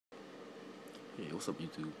Hey, what's up,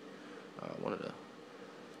 YouTube? I wanted to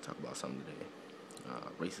talk about something today.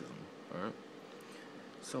 Racism. All right.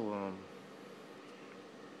 So,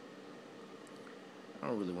 I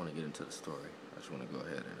don't really want to get into the story. I just want to go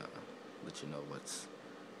ahead and let you know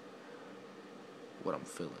what I'm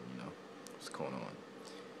feeling. What's going on.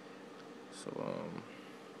 So,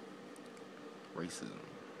 racism.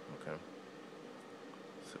 Okay.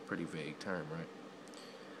 It's a pretty vague term, right?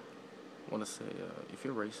 I want to say, if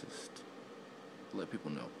you're racist, let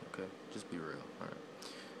people know. Okay. Just be real. All right.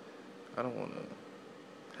 I don't want to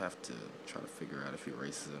have to try to figure out if you're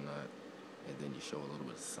racist or not, and then you show a little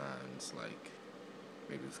bit of signs like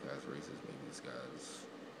maybe this guy's racist, maybe this guy's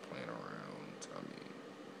playing around. I mean,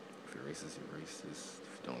 if you're racist, you're racist.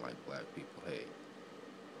 If you don't like black people, hey.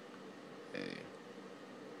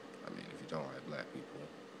 I mean, if you don't like black people,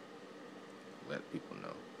 let people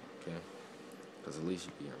know, okay? Because at least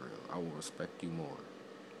you're being real. I will respect you more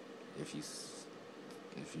if you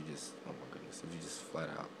just, oh my goodness, if you just flat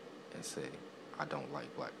out and say, I don't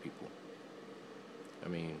like black people. I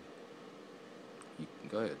mean, you can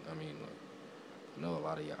go ahead. I mean, look, I know a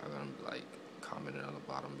lot of y'all are gonna be like commenting on the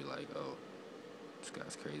bottom, be like, "Oh, this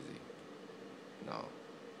guy's crazy." No,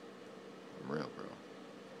 I'm real, bro.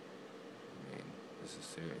 I mean, this is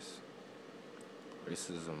serious.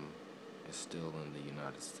 Racism is still in the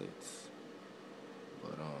United States,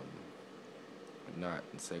 but not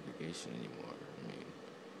in segregation anymore. I mean,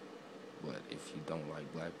 but if you don't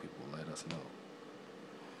like black people, let us know.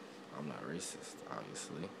 I'm not racist,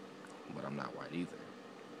 obviously, but I'm not white either.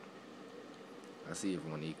 I see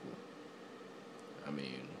everyone equal. I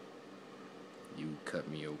mean, you cut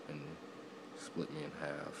me open, split me in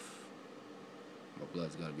half, my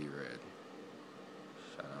blood's gonna be red.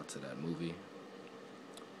 Shout out to that movie.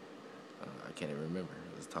 I can't even remember.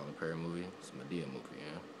 It was a Tyler Perry movie. It's a Medea movie,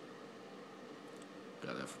 yeah?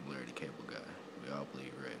 Got that from Larry the Cable Guy. We all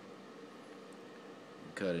bleed red.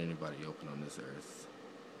 You cut anybody open on this earth,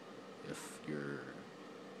 if you're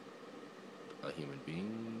a human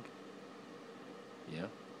being, yeah,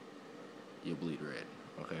 you bleed red,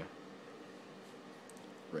 okay?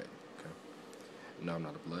 Red, okay? No, I'm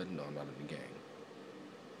not a blood. No, I'm not in the gang.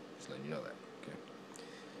 Just letting you know that, okay?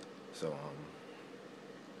 So,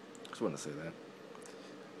 just wanted to say that.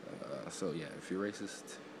 So yeah, if you're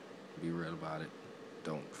racist, be real about it.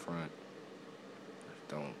 Don't front.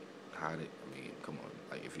 Don't hide it. I mean, come on.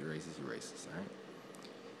 Like, if you're racist, you're racist, alright?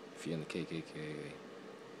 If you're in the KKK,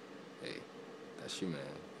 hey, that's you,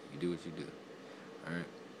 man. You do what you do, alright?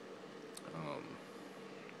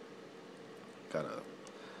 Got a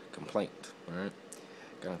complaint, alright?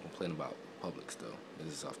 Got a complaint about Publix, though.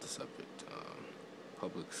 This is off the subject.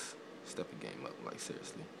 Publix stepping game up, like,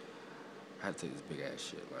 seriously. I had to take this big ass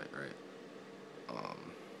shit, like, right?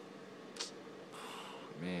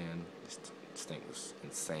 Man, this thing was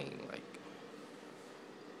insane.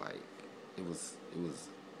 Like it was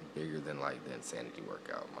bigger than like the insanity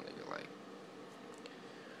workout, my nigga. Like,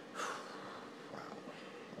 wow,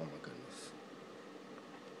 oh my goodness.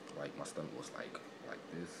 Like my stomach was like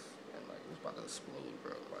this, and like it was about to explode,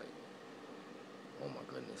 bro. Like, oh my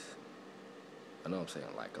goodness. I know I'm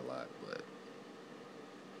saying like a lot, but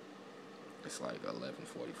it's like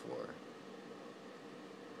 11:44.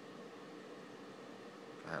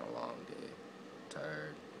 I had a long day,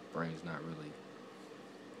 tired, brain's not really,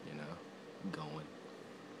 going.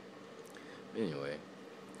 Anyway,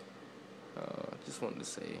 just wanted to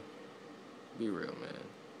say, be real, man.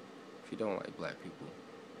 If you don't like black people,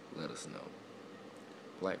 let us know.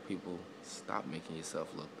 Black people, stop making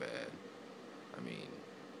yourself look bad. I mean,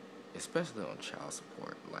 especially on child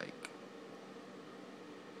support. Like,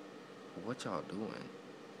 what y'all doing?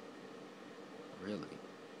 Really?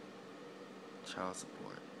 Child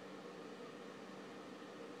support.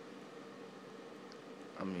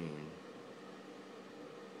 I mean,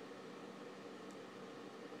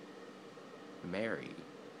 marry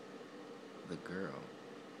the girl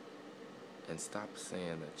and stop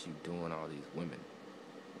saying that you doing all these women.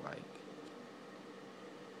 Like,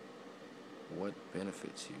 what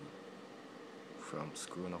benefits you from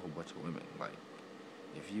screwing a whole bunch of women? Like,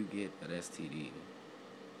 if you get an STD,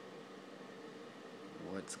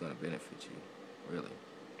 what's gonna benefit you? Really?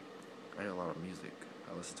 I hear a lot of music.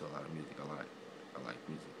 I listen to a lot of music. I like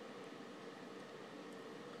music.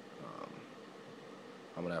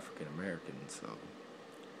 I'm an African American, so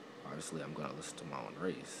obviously I'm gonna listen to my own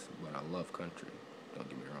race. But I love country. Don't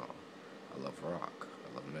get me wrong. I love rock.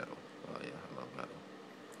 I love metal. Oh yeah, I love metal.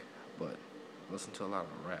 But I listen to a lot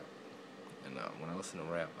of rap. And when I listen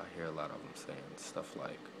to rap, I hear a lot of them saying stuff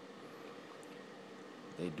like,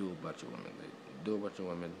 they do a bunch of women.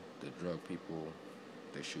 They drug people,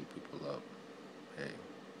 they shoot people up, hey,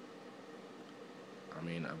 I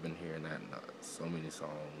mean, I've been hearing that in so many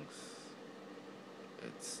songs.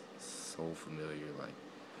 It's so familiar. Like,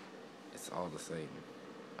 it's all the same.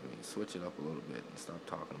 I mean, switch it up a little bit and stop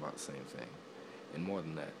talking about the same thing. And more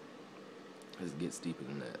than that, it gets deeper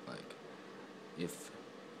than that. Like, if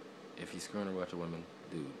you're screwing a bunch of women,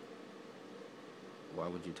 dude, why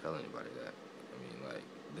would you tell anybody that? I mean, like,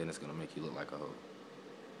 then it's gonna make you look like a hoe.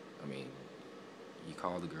 I mean, you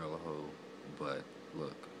call the girl a hoe, but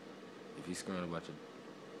look, if you're screwing a bunch of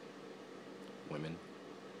women,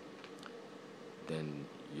 then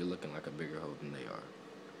you're looking like a bigger hoe than they are.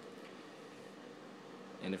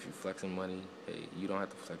 And if you're flexing money, hey, you don't have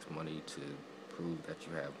to flex money to prove that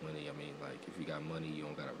you have money. I mean, like, if you got money, you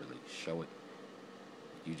don't gotta really show it.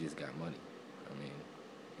 You just got money. I mean,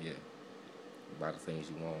 yeah. Buy the things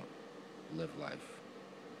you want, live life.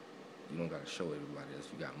 You don't gotta show everybody else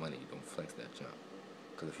you got money. You don't flex that junk.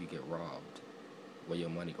 Because if you get robbed, where your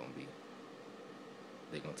money gonna be?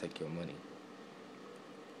 They gonna take your money.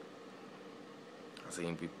 I've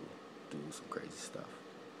seen people do some crazy stuff.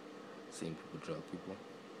 I've seen people drug people.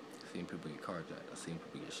 I've seen people get carjacked. I've seen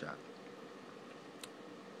people get shot.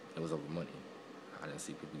 It was over money. I didn't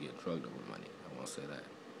see people get drugged over money. I won't say that.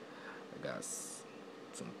 I got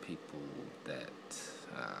some people that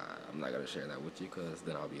I'm not gonna share that with you because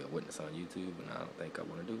then I'll be a witness on YouTube, and I don't think I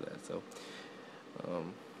want to do that. So,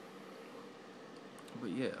 but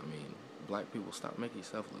yeah, I mean, black people, stop making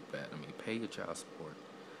yourself look bad. I mean, pay your child support.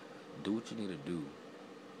 Do what you need to do.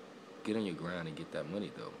 Get on your grind and get that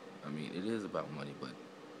money, though. I mean, it is about money, but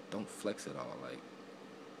don't flex it all. Like,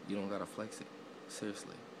 you don't gotta flex it.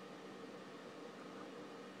 Seriously.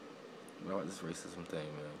 But about this racism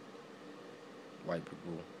thing, man. White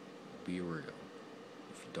people, be real.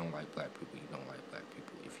 If you don't like black people, you don't like black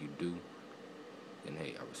people. If you do, then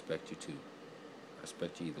hey, I respect you too. I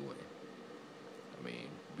respect you either way. I mean,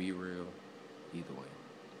 be real either way.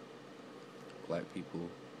 Black people,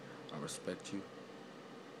 I respect you.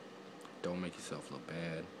 Don't make yourself look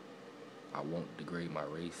bad. I won't degrade my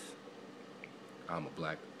race. I'm a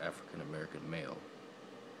black African American male.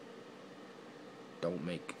 Don't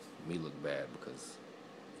make me look bad because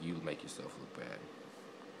you make yourself look bad.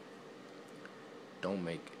 Don't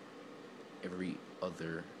make every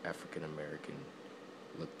other African American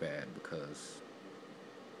look bad because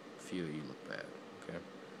few of you look bad, okay?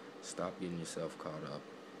 Stop getting yourself caught up.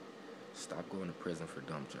 Stop going to prison for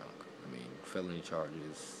dumb junk. I mean, felony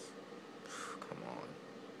charges, come on.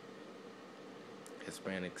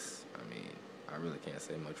 Hispanics, I mean, I really can't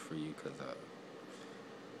say much for you because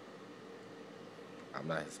I'm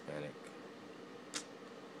not Hispanic.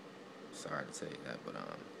 Sorry to say that, but I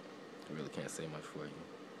really can't say much for you.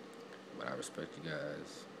 But I respect you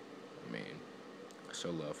guys. I mean, I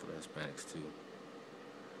show love for the Hispanics too.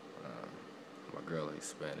 My girl is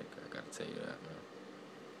Hispanic. I gotta tell you that, man.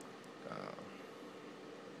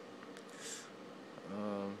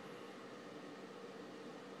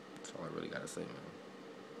 That's all I really gotta say, man.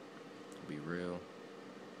 Be real.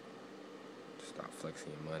 Stop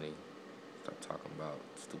flexing your money. Stop talking about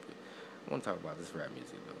stupid. I want to talk about this rap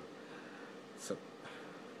music though. So,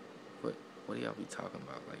 what do y'all be talking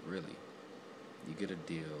about? Like, really? You get a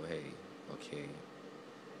deal, hey, okay,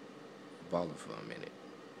 balling for a minute.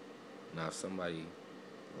 Now, if somebody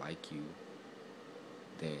like you,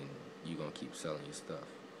 then you gonna keep selling your stuff.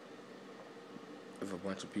 If a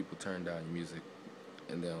bunch of people turn down your music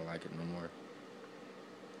and they don't like it no more,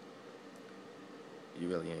 you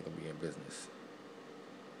really ain't gonna be in business.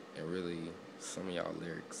 And really, some of y'all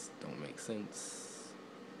lyrics don't make sense.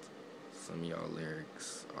 Some of y'all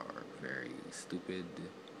lyrics are very stupid,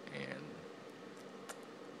 and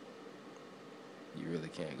you really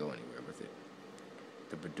can't go anywhere with it.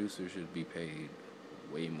 The producer should be paid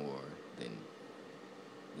way more than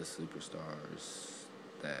the superstars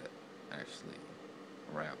that actually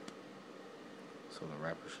rap. So the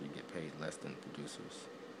rappers should get paid less than producers.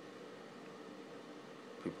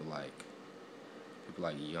 People like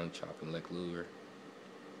Young Chop and Lex Luger,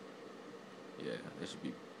 yeah, they should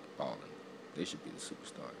be balling. They should be the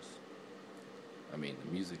superstars. I mean,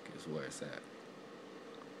 the music is where it's at.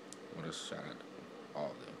 I want to shout out to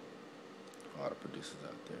all of them, all the producers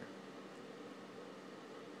out there.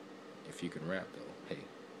 If you can rap, though, hey.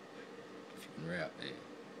 If you can rap, hey.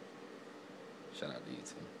 Shout out to you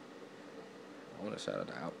too. I want to shout out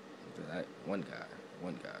to that one guy.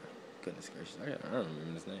 Goodness gracious, I don't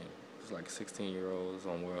remember his name. It's like a 16-year-old. It's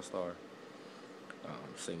on World Star,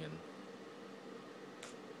 singing.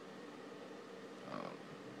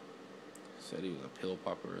 Said he was a pill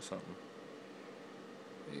popper or something.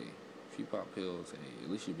 Hey, if you pop pills, hey, at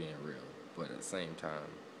least you're being real. But at the same time,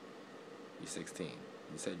 You're 16.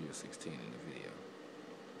 You said you were 16 in the video.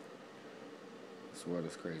 This world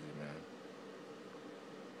is crazy, man.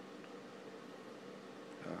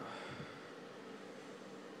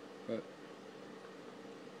 But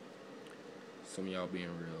some of y'all being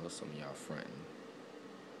real, some of y'all fronting.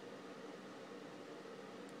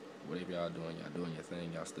 Whatever y'all doing your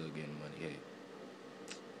thing, y'all still getting money. Hey,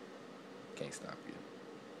 can't stop you.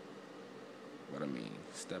 But I mean,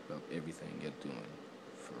 step up everything you're doing,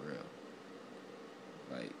 for real.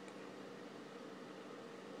 Like,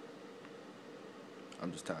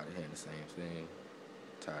 I'm just tired of hearing the same thing.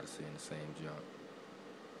 Tired of seeing the same junk.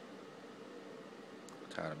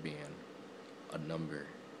 Tired of being a number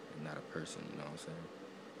and not a person, you know what I'm saying?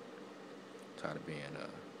 Tired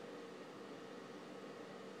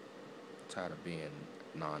of being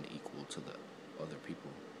non-equal to the other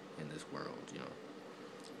people in this world, you know.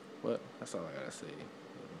 But that's all I gotta say.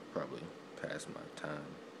 Probably past my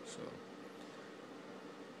time. So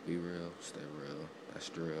be real, stay real. That's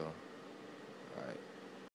drill. Alright.